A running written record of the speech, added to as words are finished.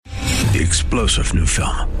The explosive new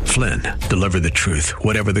film, Flynn, deliver the truth,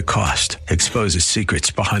 whatever the cost, exposes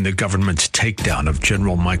secrets behind the government's takedown of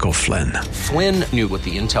General Michael Flynn. Flynn knew what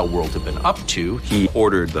the intel world had been up to. He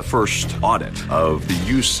ordered the first audit of the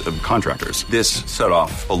use of contractors. This set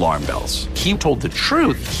off alarm bells. He told the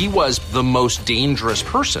truth. He was the most dangerous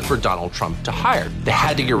person for Donald Trump to hire. They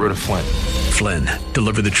had to get rid of Flynn. Flynn,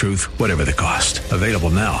 deliver the truth, whatever the cost. Available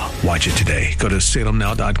now. Watch it today. Go to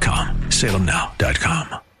salemnow.com.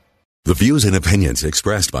 salemnow.com. The views and opinions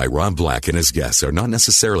expressed by Rob Black and his guests are not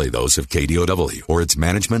necessarily those of KDOW or its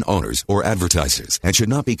management, owners, or advertisers and should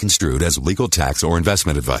not be construed as legal, tax, or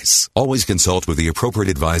investment advice. Always consult with the appropriate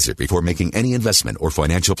advisor before making any investment or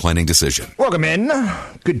financial planning decision. Welcome in.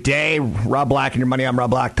 Good day. Rob Black and your money. I'm Rob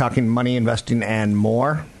Black, talking money, investing, and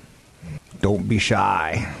more. Don't be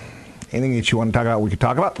shy. Anything that you want to talk about, we could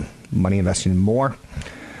talk about. Money, investing, and more.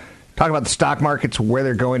 Talk about the stock markets, where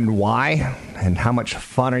they're going and why, and how much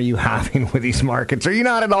fun are you having with these markets? Are you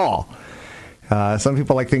not at all? Some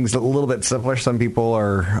people like things a little bit simpler. Some people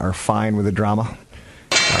are fine with the drama.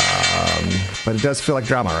 But it does feel like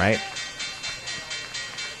drama, right?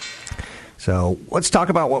 So let's talk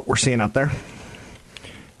about what we're seeing out there.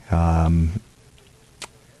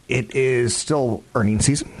 It is still earnings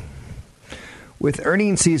season. With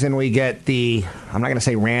earnings season, we get I'm not going to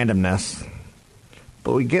say randomness,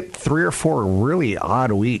 but we get 3 or 4 really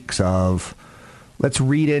odd weeks of let's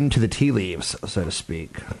read into the tea leaves, so to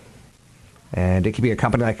speak. And it could be a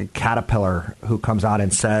company like a Caterpillar who comes out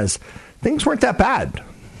and says, things weren't that bad.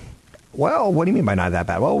 Well, what do you mean by not that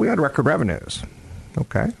bad? Well, we had record revenues.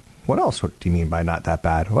 Okay. What else? What do you mean by not that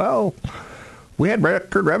bad? Well, we had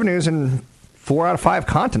record revenues in 4 out of 5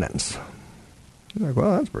 continents. You're like,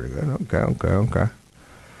 well, that's pretty good. Okay.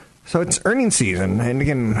 So it's earnings season, and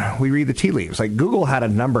again, we read the tea leaves. Like Google had a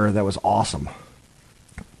number that was awesome,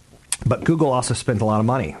 but Google also spent a lot of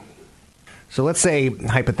money. So let's say,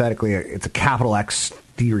 hypothetically, it's a capital X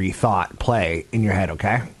theory thought play in your head,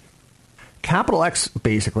 okay? Capital X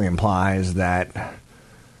basically implies that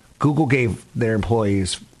Google gave their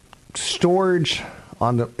employees storage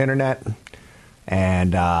on the internet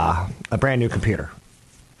and a brand new computer.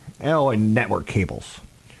 Oh, and network cables.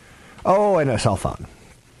 Oh, and a cell phone.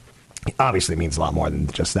 Obviously, it means a lot more than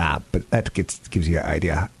just that, but that gives you an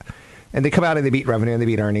idea. And they come out and they beat revenue and they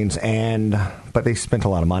beat earnings, but they spent a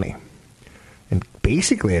lot of money. And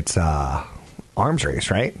basically, it's arms race,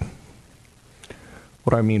 right?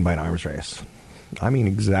 What do I mean by an arms race? I mean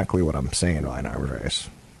exactly what I'm saying by an arms race.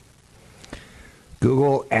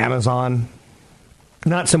 Google, Amazon,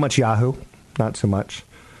 not so much Yahoo, not so much.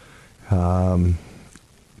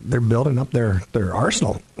 They're building up their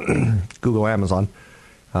arsenal. Google, Amazon.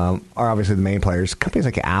 Are obviously the main players. Companies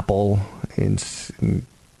like Apple in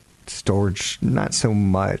storage, not so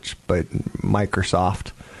much, but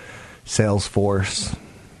Microsoft, Salesforce.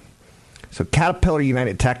 So Caterpillar,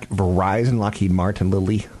 United Tech, Verizon, Lockheed Martin,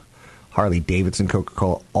 Lilly, Harley Davidson,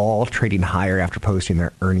 Coca-Cola, all trading higher after posting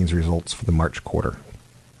their earnings results for the March quarter.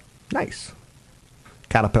 Nice.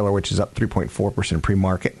 Caterpillar, which is up 3.4%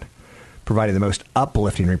 pre-market, provided the most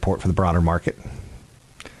uplifting report for the broader market.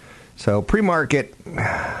 So pre-market,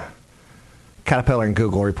 Caterpillar and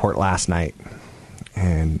Google report last night,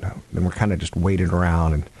 and then we're kind of just waiting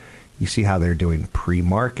around, and you see how they're doing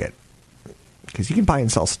pre-market. Because you can buy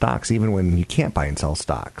and sell stocks even when you can't buy and sell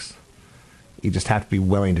stocks. You just have to be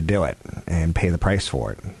willing to do it and pay the price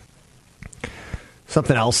for it.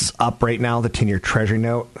 Something else up right now, the 10-year Treasury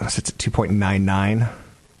note sits at 2.99.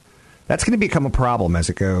 That's going to become a problem as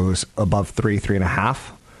it goes above 3.5.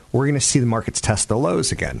 We're going to see the markets test the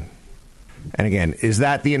lows again. And again, is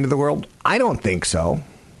that the end of the world? I don't think so.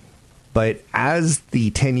 But as the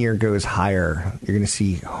 10-year goes higher, you're going to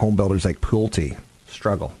see home builders like Pulte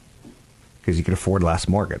struggle because you can afford less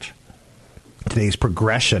mortgage. Today's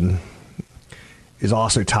progression is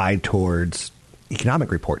also tied towards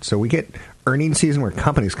economic reports. So we get earnings season where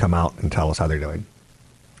companies come out and tell us how they're doing.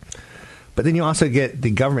 But then you also get the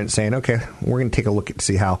government saying, okay, we're going to take a look at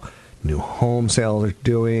see how new home sales are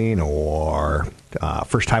doing or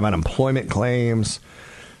first-time unemployment claims.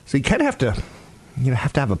 So you kind of have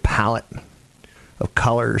to have a palette of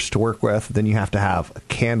colors to work with. Then you have to have a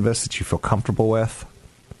canvas that you feel comfortable with.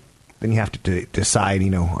 Then you have to decide,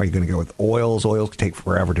 are you going to go with oils? Oils can take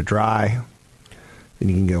forever to dry. Then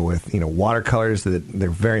you can go with, watercolors that they're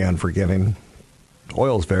very unforgiving.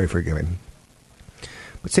 Oil is very forgiving.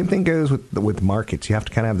 But same thing goes with markets. You have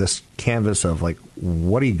to kind of have this canvas of like,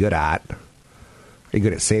 what are you good at? Are you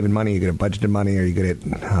good at saving money? Are you good at budgeting money? Are you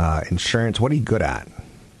good at insurance? What are you good at?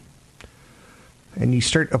 And you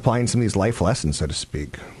start applying some of these life lessons, so to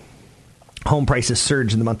speak. Home prices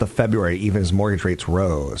surged in the month of February, even as mortgage rates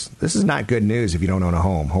rose. This is not good news if you don't own a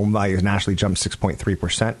home. Home values nationally jumped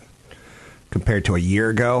 6.3% compared to a year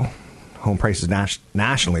ago. Home prices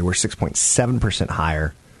nationally were 6.7%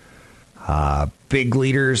 higher. Big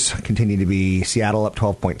leaders continue to be Seattle up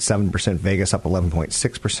 12.7%, Vegas up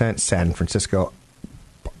 11.6%, San Francisco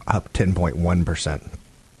up 10.1%.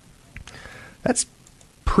 That's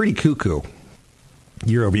pretty cuckoo.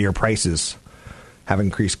 Year-over-year prices have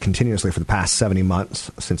increased continuously for the past 70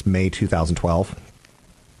 months since May 2012.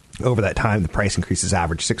 Over that time, the price increases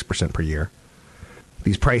average 6% per year.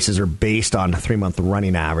 These prices are based on 3-month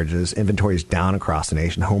running averages. Inventory is down across the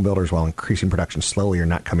nation. Home builders, while increasing production slowly, are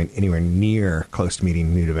not coming anywhere near close to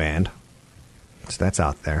meeting new demand. So that's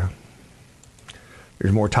out there.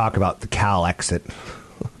 There's more talk about the Cal exit.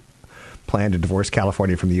 Plan to divorce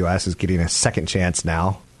California from the U.S. is getting a second chance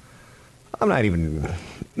now. I'm not even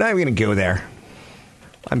going to go there.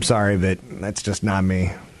 I'm sorry, but that's just not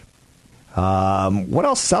me. What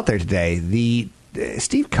else is out there today?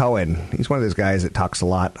 Steve Cohen, he's one of those guys that talks a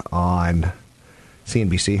lot on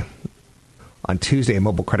CNBC. On Tuesday, a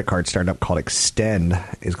mobile credit card startup called Extend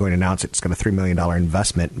is going to announce it's got a $3 million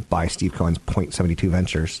investment by Steve Cohen's Point72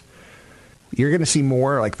 Ventures. You're going to see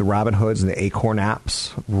more like the Robinhoods and the Acorn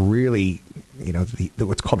apps really,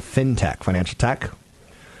 what's called fintech, financial tech,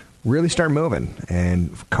 really start moving.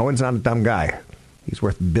 And Cohen's not a dumb guy. He's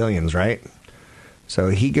worth billions, right? So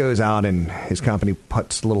he goes out and his company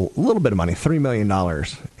puts a little bit of money, $3 million,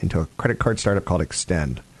 into a credit card startup called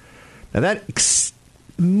Extend. Now that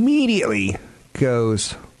immediately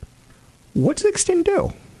goes, what does Extend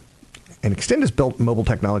do? And Extend has built mobile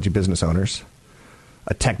technology business owners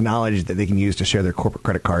a technology that they can use to share their corporate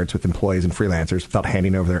credit cards with employees and freelancers without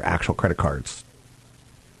handing over their actual credit cards.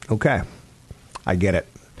 Okay, I get it.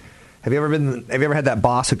 Have you ever had that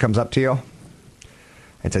boss who comes up to you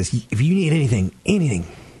and says, if you need anything,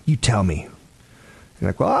 you tell me? You're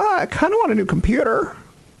like, well, I kind of want a new computer.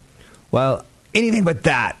 Well, anything but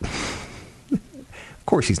that. Of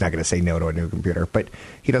course, he's not going to say no to a new computer, but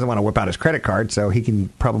he doesn't want to whip out his credit card, so he can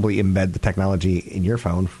probably embed the technology in your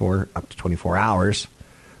phone for up to 24 hours.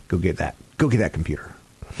 Go get that. Go get that computer.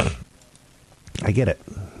 I get it.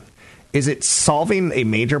 Is it solving a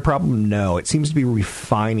major problem? No. It seems to be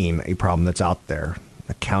refining a problem that's out there.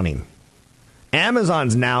 Accounting.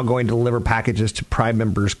 Amazon's now going to deliver packages to Prime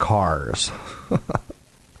members' cars.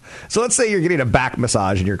 So let's say you're getting a back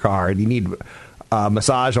massage in your car and you need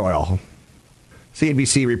massage oil.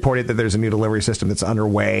 CNBC reported that there's a new delivery system that's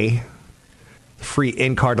underway. Free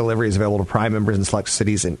in-car delivery is available to Prime members in select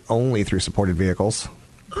cities and only through supported vehicles.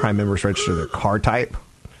 Prime members register their car type.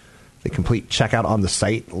 They complete checkout on the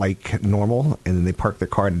site like normal, and then they park their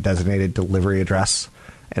car at a designated delivery address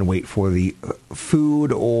and wait for the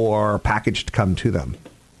food or package to come to them.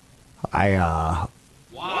 I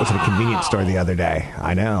was at a convenience store the other day.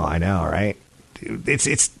 I know, right?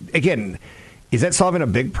 It's again, is that solving a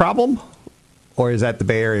big problem? Or is that the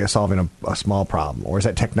Bay Area solving a small problem? Or is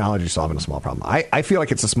that technology solving a small problem? I feel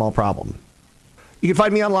like it's a small problem. You can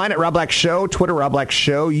find me online at Rob Black Show, Twitter Rob Black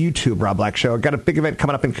Show, YouTube Rob Black Show. I've got a big event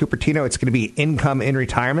coming up in Cupertino. It's going to be Income in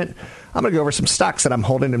Retirement. I'm going to go over some stocks that I'm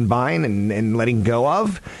holding and buying and letting go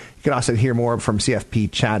of. You can also hear more from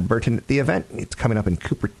CFP Chad Burton at the event. It's coming up in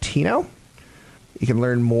Cupertino. You can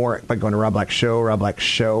learn more by going to Rob Black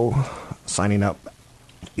Show, signing up.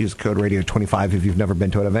 Use code radio25 if you've never been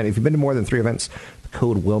to an event. If you've been to more than 3 events, the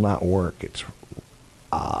code will not work. It's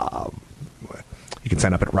you can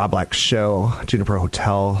sign up at Rob Black Show, Juniper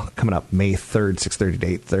Hotel, coming up May 3rd, 6:30 to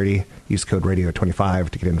 8:30. Use code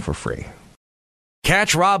radio25 to get in for free.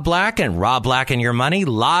 Catch Rob Black and Rob Black and Your Money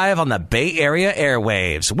live on the Bay Area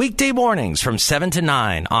airwaves, weekday mornings from 7 to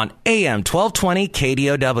 9 on AM 1220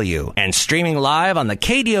 KDOW and streaming live on the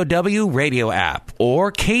KDOW radio app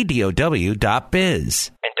or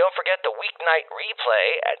KDOW.biz. And don't forget the weeknight replay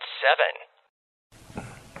at 7.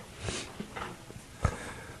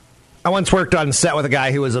 I once worked on set with a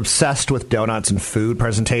guy who was obsessed with donuts and food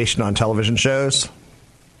presentation on television shows.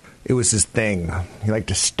 It was his thing. He liked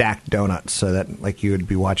to stack donuts so that, like, you would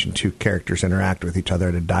be watching 2 characters interact with each other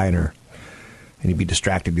at a diner, and you'd be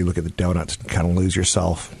distracted. You look at the donuts and kind of lose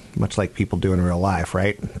yourself, much like people do in real life,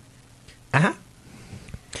 right? Uh-huh.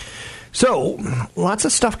 So, lots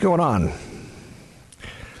of stuff going on. A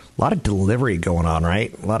lot of delivery going on,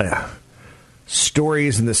 right? A lot of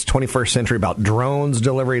stories in this 21st century about drones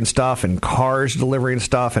delivering stuff and cars delivering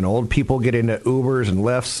stuff and old people get into Ubers and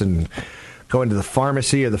Lyfts and go into the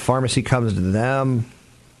pharmacy or the pharmacy comes to them.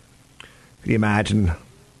 Can you imagine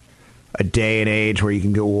a day and age where you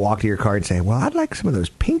can go walk to your car and say, well, I'd like some of those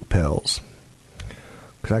pink pills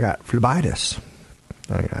because I got phlebitis.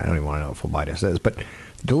 I don't even want to know what full buy this is, but the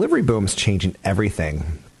delivery boom's changing everything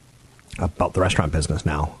about the restaurant business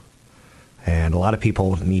now. And a lot of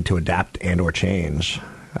people need to adapt and or change.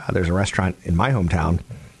 There's a restaurant in my hometown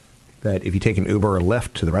that if you take an Uber or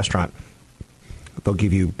Lyft to the restaurant, they'll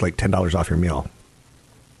give you like $10 off your meal.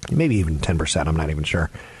 Maybe even 10%, I'm not even sure.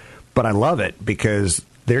 But I love it because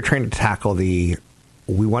they're trying to tackle we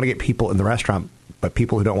want to get people in the restaurant, but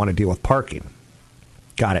people who don't want to deal with parking.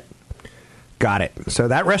 Got it. So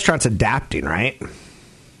that restaurant's adapting, right?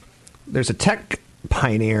 There's a tech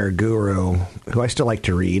pioneer guru who I still like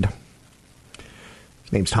to read.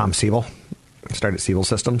 His name's Tom Siebel. He started Siebel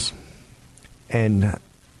Systems. And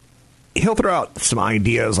he'll throw out some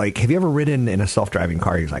ideas like, have you ever ridden in a self-driving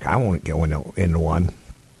car? He's like, I won't go into one.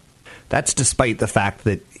 That's despite the fact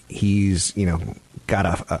that he's, got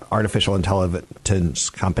a artificial intelligence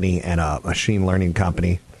company and a machine learning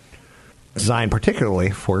company designed particularly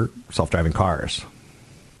for self-driving cars.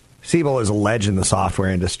 Siebel is a legend in the software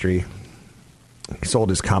industry. He sold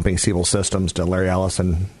his company, Siebel Systems, to Larry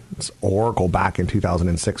Ellison's Oracle back in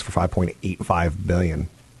 2006 for $5.85 billion.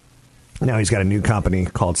 Now he's got a new company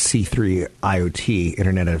called C3 IoT,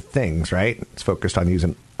 Internet of Things, right? It's focused on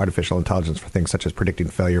using artificial intelligence for things such as predicting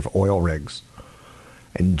failure of oil rigs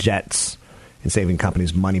and jets and saving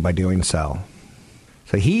companies money by doing so.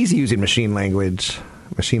 So he's using machine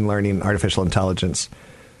learning, artificial intelligence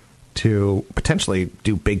to potentially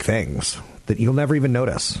do big things that you'll never even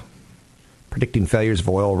notice. Predicting failures of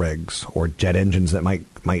oil rigs or jet engines that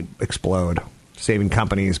might explode, saving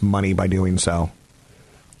companies money by doing so.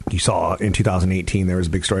 You saw in 2018, there was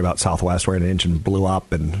a big story about Southwest where an engine blew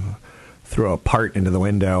up and threw a part into the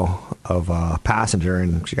window of a passenger,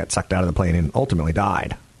 and she got sucked out of the plane and ultimately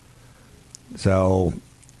died. So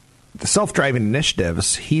the self-driving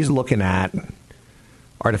initiatives, he's looking at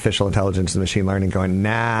artificial intelligence and machine learning going,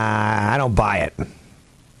 nah, I don't buy it.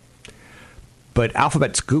 But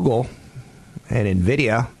Alphabet's Google and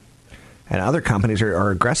NVIDIA and other companies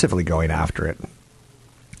are aggressively going after it.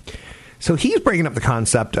 So he's bringing up the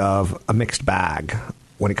concept of a mixed bag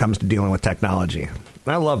when it comes to dealing with technology. And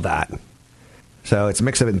I love that. So it's a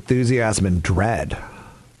mix of enthusiasm and dread,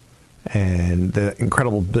 and the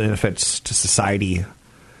incredible benefits to society.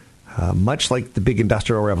 Much like the big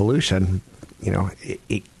industrial revolution,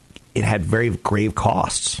 it had very grave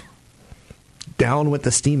costs. Down with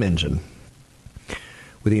the steam engine.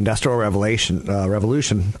 With the industrial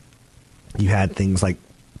revolution, you had things like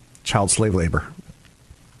child slave labor,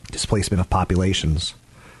 displacement of populations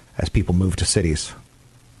as people moved to cities.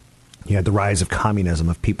 You had the rise of communism,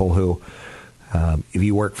 of people who, if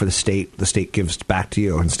you work for the state gives back to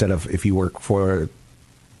you. Instead of if you work for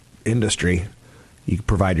industry, you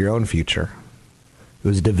provide your own future. It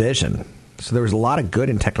was division. So there was a lot of good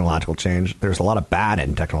in technological change. There's a lot of bad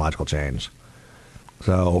in technological change.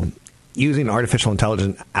 So using artificial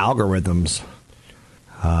intelligence algorithms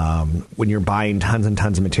when you're buying tons and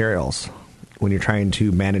tons of materials, when you're trying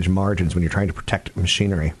to manage margins, when you're trying to protect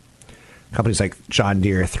machinery. Companies like John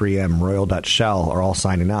Deere, 3M, Royal Dutch Shell are all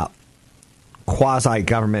signing up.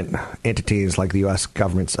 Quasi-government entities like the U.S.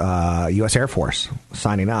 government's U.S. Air Force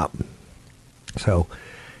signing up. So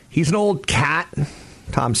he's an old cat,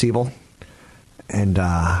 Tom Siebel, and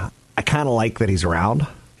I kind of like that he's around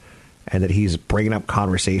and that he's bringing up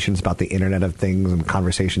conversations about the Internet of Things and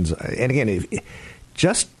conversations. And again,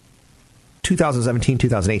 just 2017,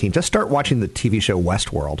 2018, just start watching the TV show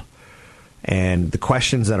Westworld and the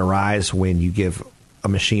questions that arise when you give a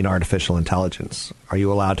machine artificial intelligence. Are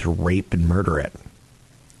you allowed to rape and murder it?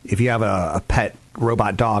 If you have a pet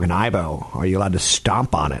robot dog, an Aibo, are you allowed to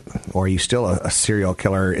stomp on it? Or are you still a serial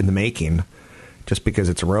killer in the making just because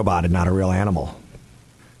it's a robot and not a real animal?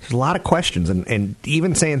 There's a lot of questions. And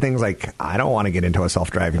even saying things like, I don't want to get into a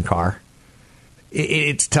self-driving car.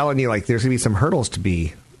 It's telling you like there's going to be some hurdles to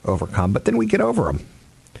be overcome, but then we get over them.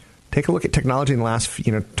 Take a look at technology in the last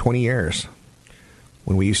 20 years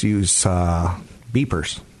when we used to use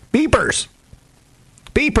beepers. We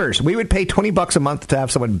would pay $20 a month to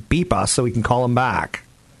have someone beep us so we can call them back.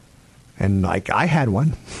 And I had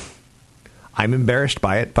one. I'm embarrassed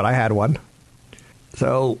by it, but I had one.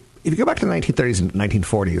 So if you go back to the 1930s and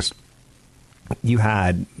 1940s, you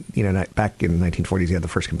had, back in the 1940s, you had the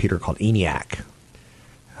first computer called ENIAC.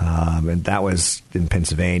 And that was in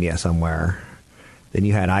Pennsylvania somewhere. Then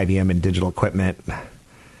you had IBM and digital equipment.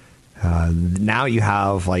 Now you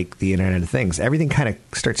have like the Internet of Things. Everything kind of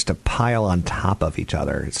starts to pile on top of each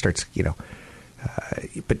other. It starts,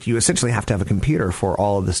 but you essentially have to have a computer for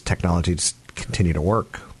all of this technology to continue to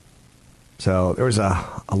work. So there was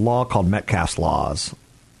a law called Metcalfe's Laws.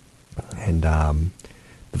 And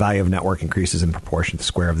The value of a network increases in proportion to the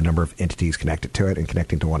square of the number of entities connected to it and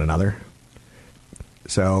connecting to one another.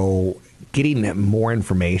 So getting more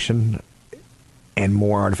information and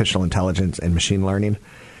more artificial intelligence and machine learning,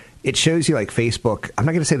 it shows you, like Facebook, I'm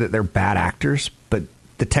not going to say that they're bad actors, but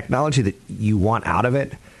the technology that you want out of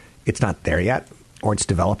it, it's not there yet, or it's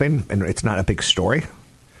developing, and it's not a big story.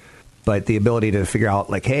 But the ability to figure out,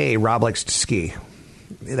 like, hey, Rob likes to ski,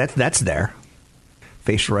 that's there.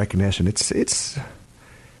 Facial recognition, it's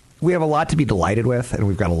we have a lot to be delighted with, and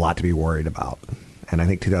we've got a lot to be worried about. And I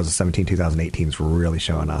think 2017, 2018 is really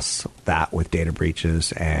showing us that with data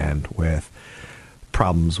breaches and with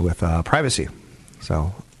problems with privacy.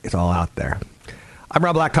 So it's all out there. I'm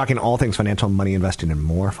Rob Black, talking all things financial, money, investing, and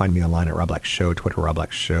more. Find me online at Rob Black Show, Twitter, Rob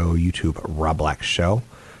Black Show, YouTube, Rob Black Show.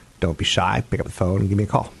 Don't be shy. Pick up the phone and give me a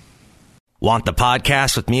call. Want the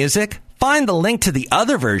podcast with music? Find the link to the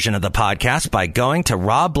other version of the podcast by going to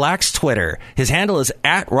Rob Black's Twitter. His handle is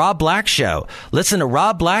at Rob Black Show. Listen to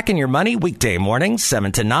Rob Black and Your Money weekday mornings,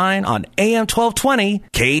 7 to 9 on AM 1220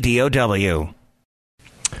 KDOW.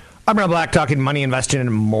 I'm Rob Black, talking money, investing,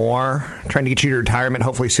 and more. Trying to get you to retirement,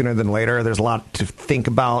 hopefully sooner than later. There's a lot to think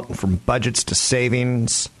about, from budgets to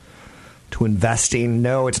savings to investing.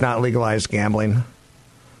 No, it's not legalized gambling.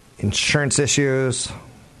 Insurance issues,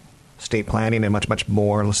 estate planning, and much, much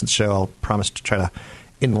more. Listen to the show. I'll promise to try to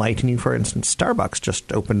enlighten you. For instance, Starbucks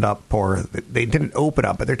just opened up, or they didn't open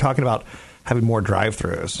up, but they're talking about having more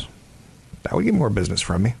drive-thrus. That would get more business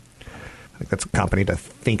from me. I think that's a company to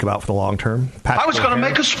think about for the long term. I was going to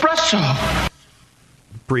make espresso.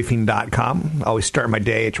 Briefing.com. I always start my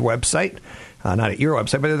day at your website. Not at your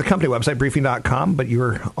website, but at the company website, briefing.com. But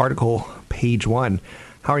your article, page 1.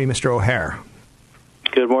 How are you, Mr. O'Hare?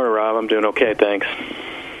 Good morning, Rob. I'm doing okay, thanks.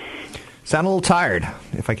 Sound a little tired,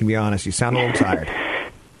 if I can be honest. You sound a little tired.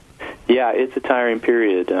 Yeah, it's a tiring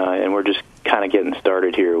period, and we're just kind of getting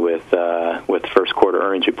started here with first quarter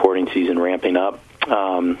earnings reporting season ramping up.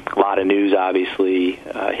 A lot of news, obviously,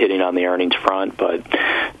 hitting on the earnings front, but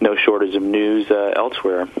no shortage of news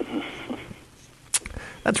elsewhere.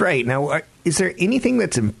 That's right. Now, is there anything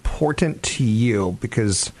that's important to you?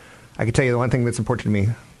 Because I can tell you the one thing that's important to me,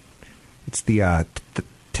 it's the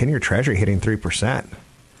 10-year Treasury hitting 3%.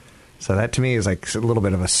 So that to me is like a little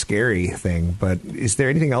bit of a scary thing. But is there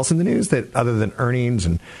anything else in the news that, other than earnings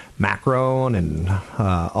and Macron and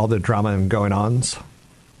all the drama and going-ons?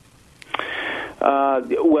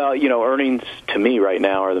 Well, earnings to me right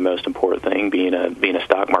now are the most important thing, being a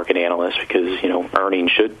stock market analyst, because earnings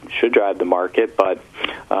should drive the market, but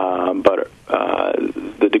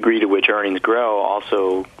the degree to which earnings grow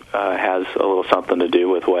also has a little something to do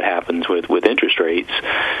with what happens with interest rates.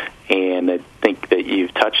 And I think that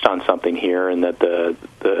you've touched on something here, and that the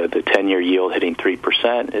 10-year yield hitting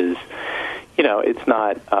 3% is, it's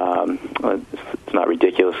not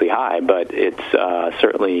ridiculously high, but it's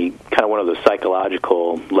certainly kind of one of the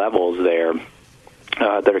psychological levels there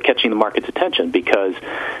that are catching the market's attention, because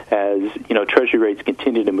as Treasury rates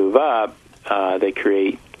continue to move up, they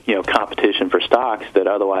create competition for stocks that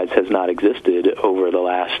otherwise has not existed over the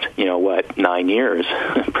last 9 years,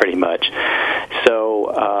 pretty much.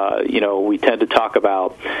 So we tend to talk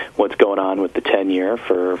about what's going on with the 10-year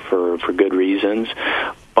for good reasons.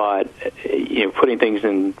 But putting things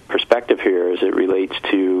in perspective here as it relates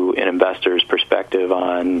to an investor's perspective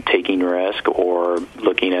on taking risk or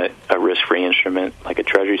looking at a risk-free instrument like a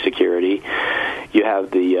Treasury security, you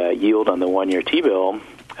have the yield on the 1-year T-bill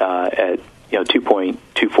at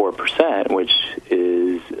 2.24%, which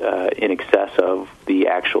is in excess of the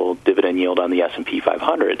actual dividend yield on the S&P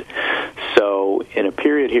 500. So in a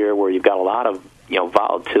period here where you've got a lot of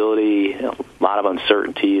volatility, a lot of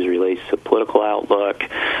uncertainties relates to political outlook,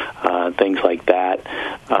 things like that.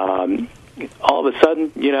 All of a sudden,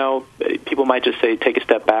 people might just take a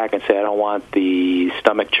step back and say, I don't want the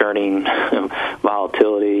stomach-churning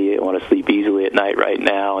volatility. I want to sleep easily at night right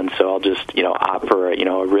now, and so I'll just, opt for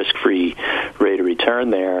a risk-free rate of return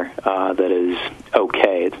there that is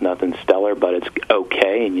okay. It's nothing stellar, but it's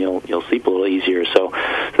okay, and you'll sleep a little easier. So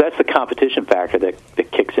that's the competition factor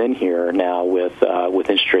that kicks in here now with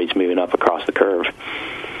interest rates moving up across the curve.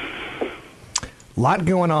 A lot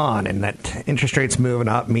going on, and that interest rates moving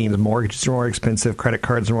up means mortgages are more expensive, credit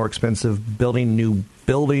cards are more expensive, building new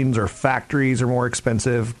buildings or factories are more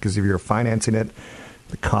expensive, because if you're financing it,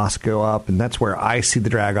 the costs go up, and that's where I see the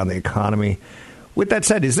drag on the economy. With that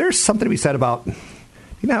said, is there something to be said about,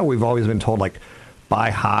 how we've always been told, like, buy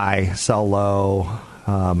high, sell low?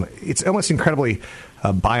 It's almost incredibly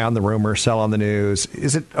buy on the rumor, sell on the news.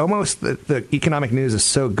 Is it almost that the economic news is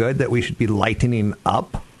so good that we should be lightening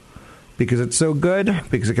up? Because it's so good,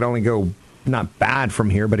 because it can only go not bad from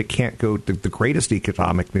here, but it can't go to the greatest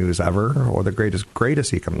economic news ever or the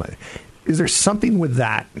greatest economic. Is there something with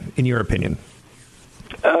that, in your opinion?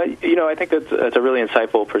 I think that's a really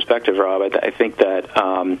insightful perspective, Rob. I think that,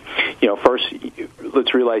 first,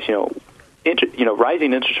 let's realize,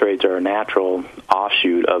 rising interest rates are a natural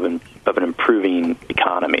offshoot of an improving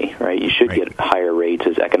economy, right? You should get higher rates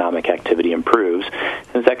as economic activity improves.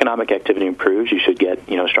 And as economic activity improves, you should get,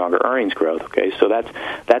 stronger earnings growth, okay? So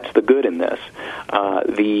that's the good in this.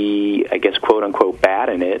 The, I guess, quote-unquote bad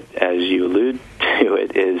in it, as you allude to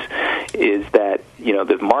it, is that,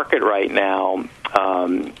 the market right now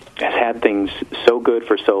has had things so good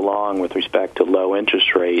for so long with respect to low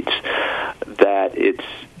interest rates that it's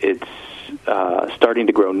starting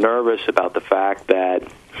to grow nervous about the fact that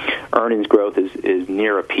earnings growth is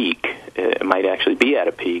near a peak. It might actually be at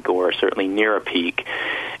a peak or certainly near a peak.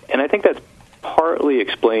 And I think that's partly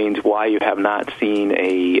explains why you have not seen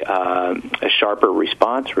a sharper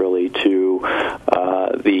response really to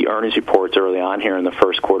the earnings reports early on here in the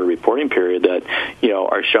first quarter reporting period that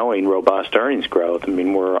are showing robust earnings growth. I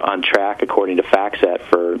mean, we're on track according to FactSet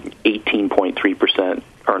for 18.3%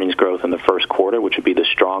 earnings growth in the first quarter, which would be the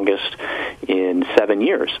strongest in 7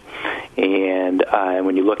 years. And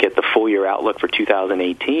when you look at the full year outlook for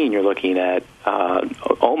 2018, you're looking at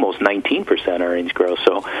almost 19% earnings growth.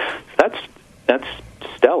 So that's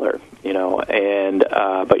stellar,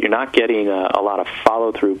 but you're not getting a lot of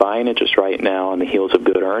follow-through buying interest right now on the heels of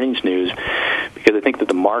good earnings news, because I think that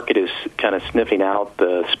the market is kind of sniffing out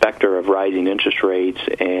the specter of rising interest rates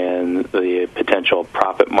and the potential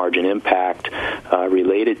profit margin impact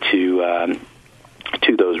related to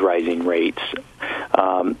those rising rates.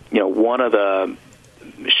 One of the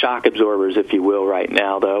shock absorbers, if you will, right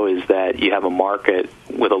now, though, is that you have a market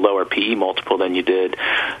with a lower PE multiple than you did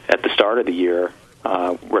at the start of the year.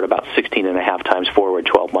 We're at about 16.5 times forward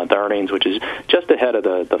 12-month earnings, which is just ahead of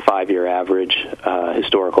the 5-year average,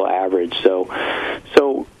 historical average.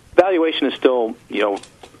 So valuation is still,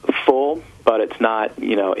 full, but it's not,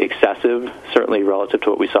 excessive, certainly relative to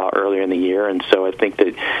what we saw earlier in the year. And so I think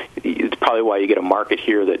that it's probably why you get a market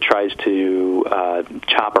here that tries to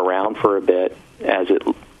chop around for a bit as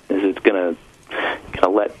it's going to kind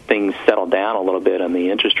of let things settle down a little bit on the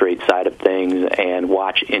interest rate side of things and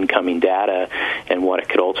watch incoming data and what it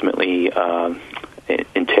could ultimately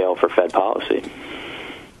entail for Fed policy.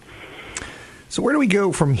 So where do we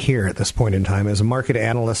go from here at this point in time? As a market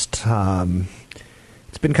analyst,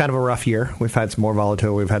 it's been kind of a rough year. We've had some more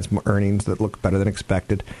volatility. We've had some earnings that look better than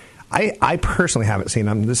expected. I personally haven't seen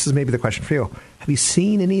them. This is maybe the question for you. Have you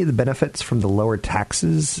seen any of the benefits from the lower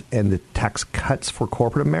taxes and the tax cuts for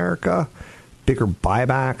corporate America? Bigger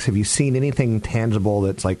buybacks? Have you seen anything tangible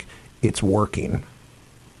that's like it's working?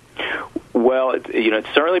 Well, it's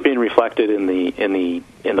certainly being reflected in the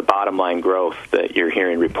bottom line growth that you're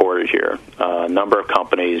hearing reported here. A number of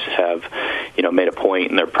companies have, made a point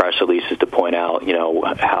in their press releases to point out,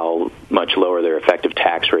 how much lower their effective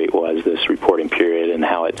tax rate was this reporting period, and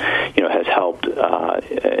how it, has helped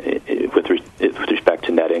with respect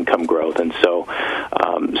to net income growth, and so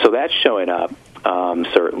that's showing up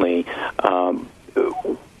certainly.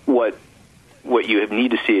 What you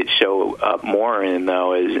need to see it show up more in,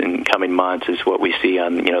 though, is in coming months, is what we see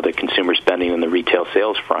on the consumer spending and the retail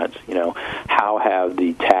sales front. How have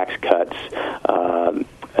the tax cuts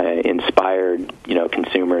inspired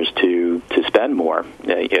consumers to spend more,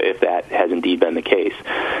 if that has indeed been the case,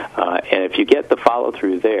 and if you get the follow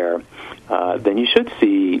through there, then you should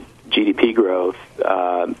see GDP growth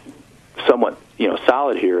somewhat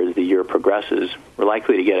solid here as the year progresses. We're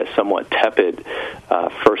likely to get a somewhat tepid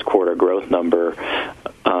first quarter growth number,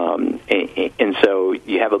 and so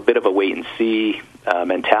you have a bit of a wait and see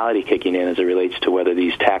mentality kicking in as it relates to whether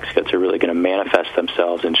these tax cuts are really going to manifest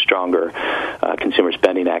themselves in stronger consumer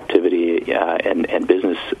spending activity and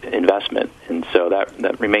business investment. And so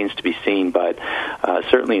that remains to be seen. But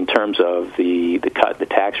certainly in terms of the cut, the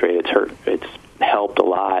tax rate, it's helped a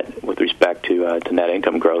lot with respect to net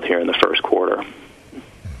income growth here in the first quarter.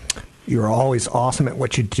 You're always awesome at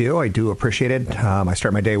what you do. I do appreciate it. I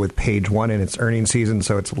start my day with Page One, and it's earnings season,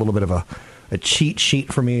 so it's a little bit of a cheat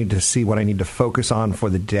sheet for me to see what I need to focus on for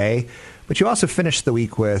the day. But you also finished the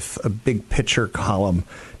week with a big picture column.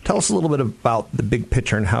 Tell us a little bit about the big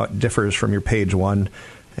picture and how it differs from your Page One,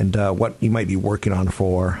 and what you might be working on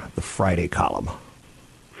for the Friday column.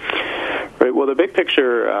 Right. Well, the big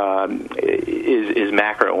picture is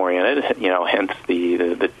macro-oriented, hence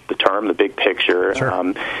the term, the big picture. Sure.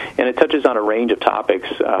 And it touches on a range of topics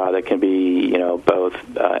that can be, both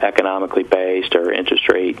economically based or interest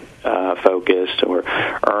rate focused or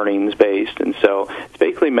earnings based. And so it's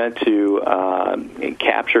basically meant to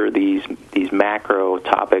capture these macro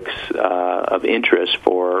topics of interest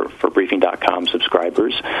for Briefing.com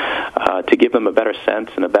subscribers to give them a better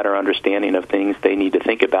sense and a better understanding of things they need to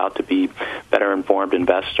think about to be better informed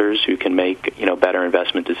investors who can make better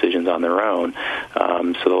investment decisions on their own.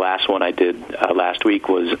 So the last one I did last week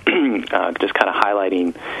was just kind of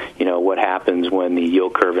highlighting what happens when the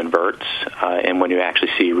yield curve inverts and when you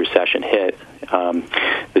actually see recession hit.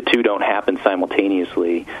 The two don't happen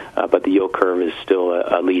simultaneously, but the yield curve is still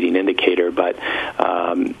a leading indicator. But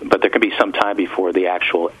there can be some time before the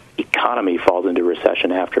actual economy falls into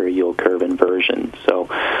recession after a yield curve inversion. So,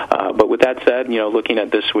 but with that said, looking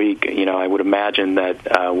at this week, I would imagine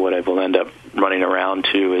that what I will end up running around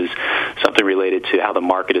to is something related to how the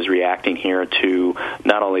market is reacting here to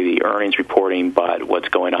not only the earnings reporting, but what's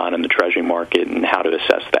going on in the Treasury market and how to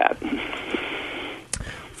assess that.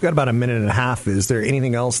 We've got about a minute and a half. Is there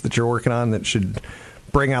anything else that you're working on that should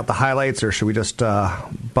bring out the highlights, or should we just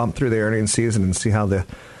bump through the earnings season and see how the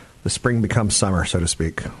spring becomes summer, so to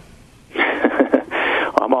speak?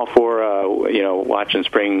 I'm all for watching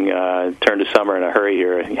spring turn to summer in a hurry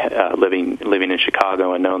here. Living in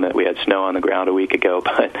Chicago and knowing that we had snow on the ground a week ago,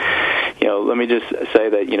 but let me just say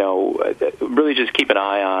that really just keep an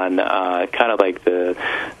eye on kind of like the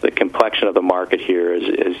complexion of the market here.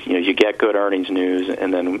 Is you get good earnings news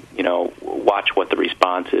and then watch what the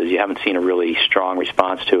response is. You haven't seen a really strong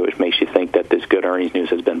response to it, which makes you think that this good earnings news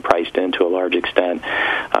has been priced in to a large extent,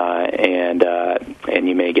 and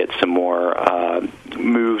you may get some more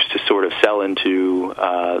moves to sort of sell into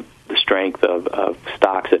the strength of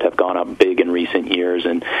stocks that have gone up big in recent years,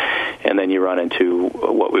 and then you run into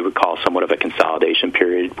what we would call somewhat of a consolidation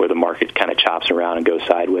period where the market kind of chops around and goes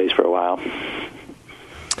sideways for a while.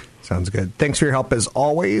 Sounds good. Thanks for your help as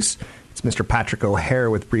always. It's Mr. Patrick O'Hare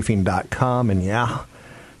with Briefing.com, and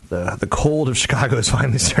the cold of Chicago is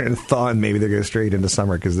finally starting to thaw, and maybe they're going straight into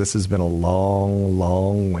summer because this has been a long,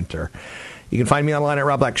 long winter. You can find me online at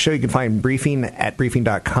Rob Black Show. You can find Briefing at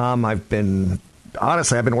Briefing.com. I've been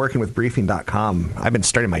working with Briefing.com. I've been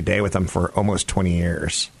starting my day with them for almost 20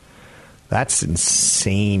 years. That's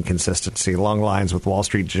insane consistency. Long lines with Wall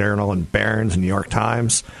Street Journal and Barron's and New York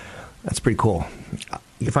Times. That's pretty cool.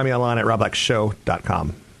 You can find me online at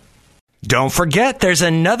robblackshow.com. Don't forget, there's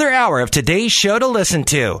another hour of today's show to listen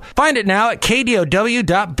to. Find it now at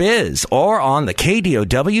KDOW.biz or on the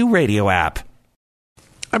KDOW radio app.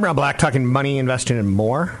 I'm Rob Black, talking money, investing, and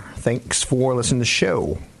more. Thanks for listening to the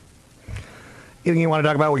show. Anything you want to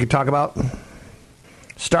talk about, we can talk about.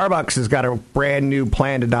 Starbucks has got a brand new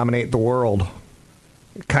plan to dominate the world.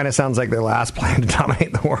 It kind of sounds like their last plan to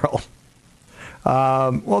dominate the world.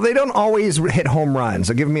 Well, they don't always hit home runs,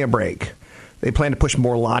 so give me a break. They plan to push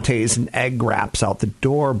more lattes and egg wraps out the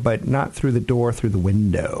door, but not through the door, through the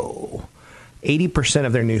window. 80%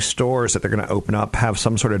 of their new stores that they're going to open up have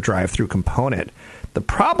some sort of drive-through component. The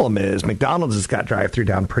problem is McDonald's has got drive-through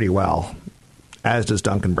down pretty well, as does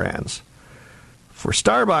Dunkin' Brands. For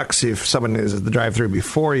Starbucks, if someone is at the drive-through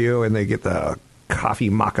before you and they get the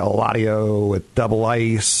coffee macchiato with double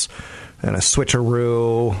ice and a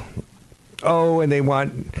switcheroo, and they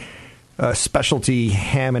want a specialty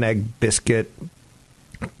ham and egg biscuit,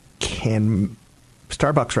 can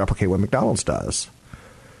Starbucks replicate what McDonald's does?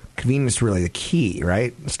 Convenience is really the key,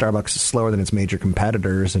 right? Starbucks is slower than its major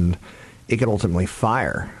competitors, and it could ultimately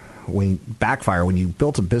backfire when you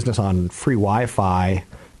built a business on free Wi-Fi,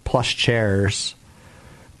 plush chairs.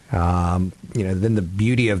 Then the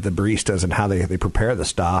beauty of the baristas and how they prepare the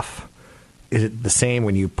stuff. Is it the same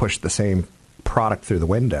when you push the same product through the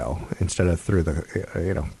window instead of through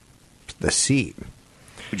the seat?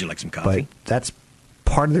 Would you like some coffee? But that's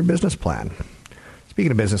part of their business plan.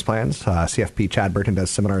 Speaking of business plans, CFP Chad Burton does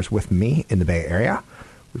seminars with me in the Bay Area.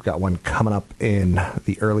 We've got one coming up in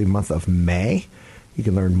the early month of May. You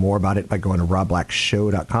can learn more about it by going to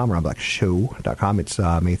robblackshow.com, robblackshow.com. It's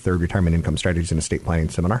May 3rd, Retirement Income Strategies and Estate Planning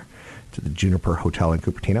Seminar to the Juniper Hotel in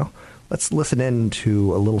Cupertino. Let's listen in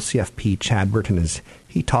to a little CFP Chad Burton as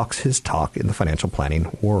he talks his talk in the financial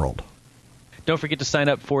planning world. Don't forget to sign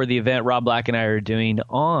up for the event Rob Black and I are doing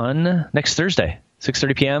on next Thursday,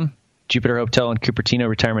 6:30 p.m., Jupiter Hotel in Cupertino,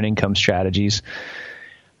 Retirement Income Strategies.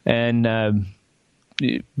 And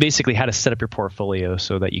basically how to set up your portfolio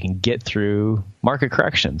so that you can get through market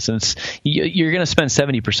corrections. And you're going to spend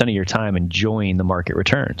 70% of your time enjoying the market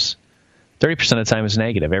returns. 30% of the time is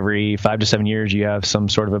negative. Every 5 to 7 years, you have some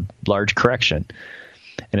sort of a large correction.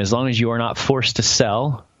 And as long as you are not forced to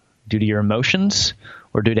sell due to your emotions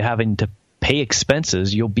or due to having to pay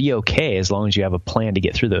expenses, you'll be okay as long as you have a plan to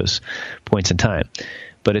get through those points in time.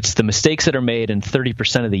 But it's the mistakes that are made in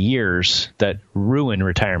 30% of the years that ruin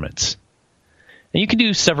retirements. And you can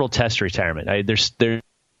do several tests to retirement. There's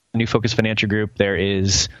New Focus Financial Group. There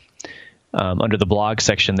is under the blog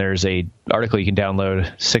section, there's a article you can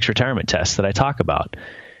download, 6 retirement tests that I talk about.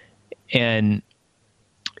 And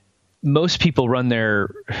most people run their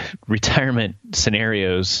retirement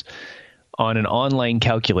scenarios on an online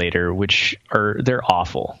calculator, they're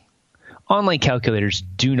awful. Online calculators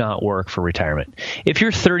do not work for retirement. If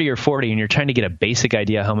you're 30 or 40 and you're trying to get a basic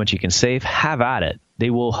idea how much you can save, have at it. They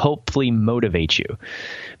will hopefully motivate you.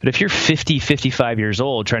 But if you're 50, 55 years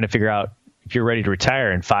old trying to figure out if you're ready to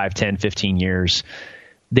retire in 5, 10, 15 years,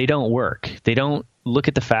 they don't work. They don't look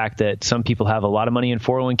at the fact that some people have a lot of money in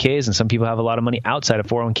 401ks and some people have a lot of money outside of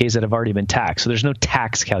 401ks that have already been taxed. So there's no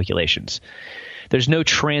tax calculations. There's no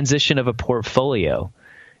transition of a portfolio.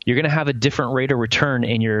 You're going to have a different rate of return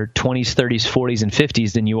in your 20s, 30s, 40s, and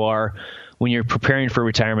 50s than you are when you're preparing for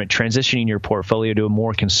retirement, transitioning your portfolio to a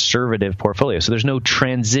more conservative portfolio. So there's no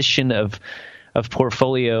transition of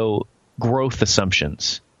portfolio growth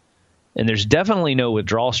assumptions. And there's definitely no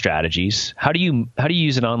withdrawal strategies. How do you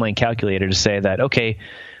use an online calculator to say that, okay,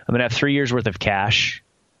 I'm going to have 3 years worth of cash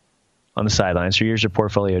on the sidelines, 3 years of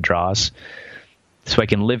portfolio draws, so I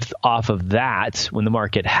can live off of that when the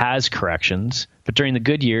market has corrections. But during the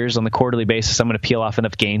good years, on the quarterly basis, I'm going to peel off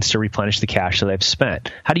enough gains to replenish the cash that I've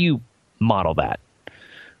spent. How do you model that,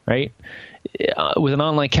 right? With an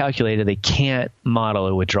online calculator, they can't model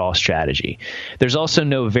a withdrawal strategy. There's also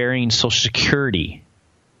no varying Social Security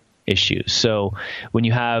issues. So when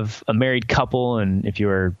you have a married couple and if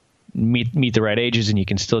you meet the right ages and you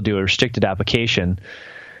can still do a restricted application,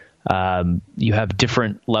 you have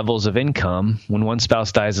different levels of income. When one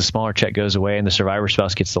spouse dies, the smaller check goes away and the survivor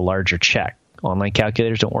spouse gets the larger check. Online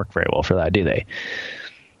calculators don't work very well for that, do they?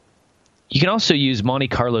 You can also use Monte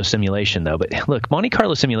Carlo simulation, though. But look, Monte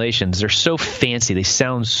Carlo simulations, they're so fancy. They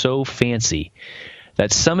sound so fancy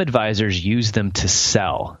that some advisors use them to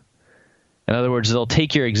sell. In other words, they'll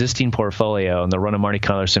take your existing portfolio and they'll run a Monte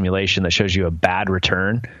Carlo simulation that shows you a bad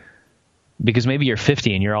return because maybe you're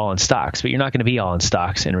 50 and you're all in stocks, but you're not going to be all in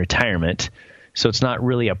stocks in retirement. So it's not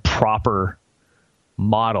really a proper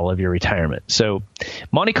model of your retirement. So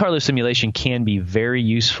Monte Carlo simulation can be a very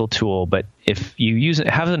useful tool, but if you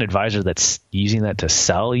have an advisor that's using that to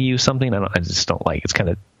sell you something, I just don't like it. It's kind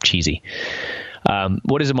of cheesy.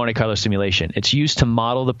 What is a Monte Carlo simulation? It's used to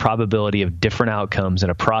model the probability of different outcomes in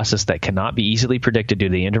a process that cannot be easily predicted due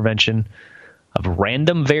to the intervention of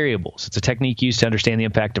random variables. It's a technique used to understand the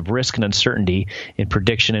impact of risk and uncertainty in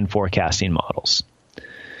prediction and forecasting models.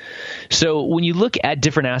 So when you look at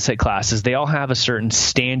different asset classes, they all have a certain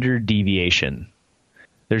standard deviation.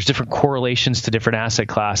 There's different correlations to different asset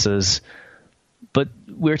classes. But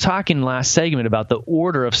we were talking last segment about the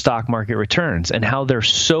order of stock market returns and how they're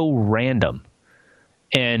so random.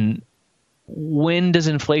 And when does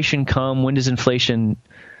inflation come? When does inflation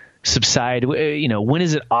subside? When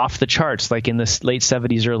is it off the charts, like in the late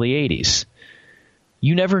 70s, early 80s?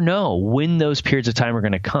 You never know when those periods of time are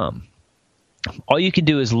going to come. All you can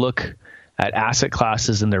do is look at asset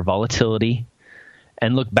classes and their volatility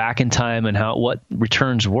and look back in time and what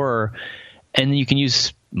returns were. And then you can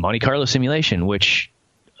use Monte Carlo simulation, which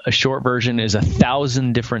a short version is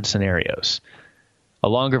 1,000 different scenarios. A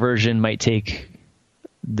longer version might take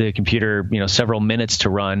the computer, several minutes to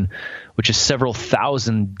run, which is several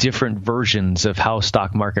thousand different versions of how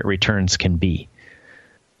stock market returns can be.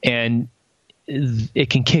 And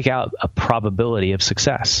it can kick out a probability of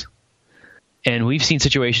success. And we've seen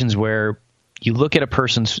situations where you look at a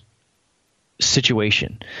person's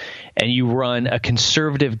situation and you run a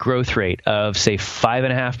conservative growth rate of, say,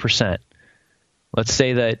 5.5%. Let's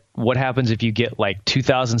say that what happens if you get like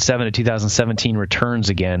 2007 to 2017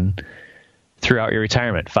 returns again throughout your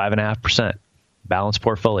retirement, 5.5%, balanced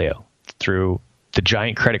portfolio through the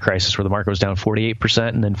giant credit crisis where the market was down 48%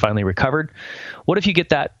 and then finally recovered. What if you get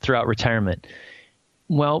that throughout retirement?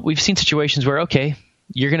 Well, we've seen situations where, okay,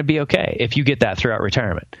 you're going to be okay if you get that throughout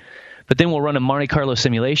retirement. But then we'll run a Monte Carlo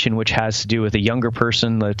simulation, which has to do with a younger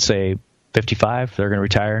person, let's say 55, they're going to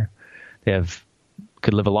retire. They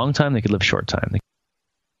could live a long time, they could live a short time.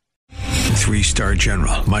 3-star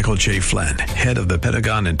general Michael J. Flynn, head of the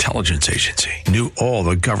Pentagon Intelligence Agency, knew all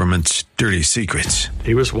the government's dirty secrets.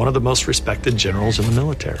 He was one of the most respected generals in the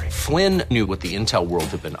military. Flynn knew what the intel world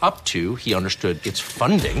had been up to. He understood its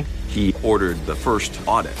funding. He ordered the first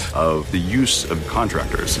audit of the use of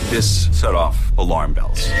contractors. This set off alarm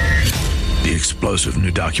bells. The explosive new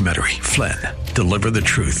documentary, Flynn, Deliver the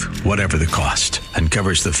Truth, Whatever the Cost,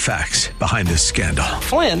 uncovers the facts behind this scandal.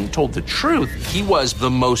 Flynn told the truth. He was the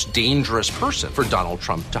most dangerous person for Donald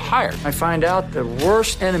Trump to hire. I find out the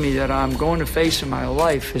worst enemy that I'm going to face in my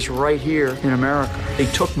life is right here in America. They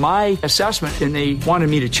took my assessment and they wanted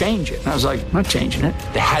me to change it. And I was like, I'm not changing it.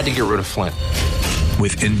 They had to get rid of Flynn.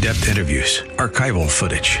 With in-depth interviews, archival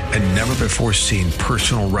footage, and never-before-seen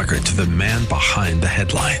personal records of the man behind the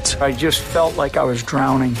headlines. I just felt like I was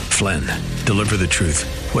drowning. Flynn, Deliver the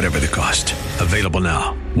Truth, Whatever the Cost. Available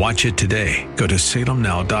now. Watch it today. Go to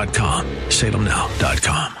salemnow.com.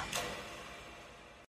 salemnow.com.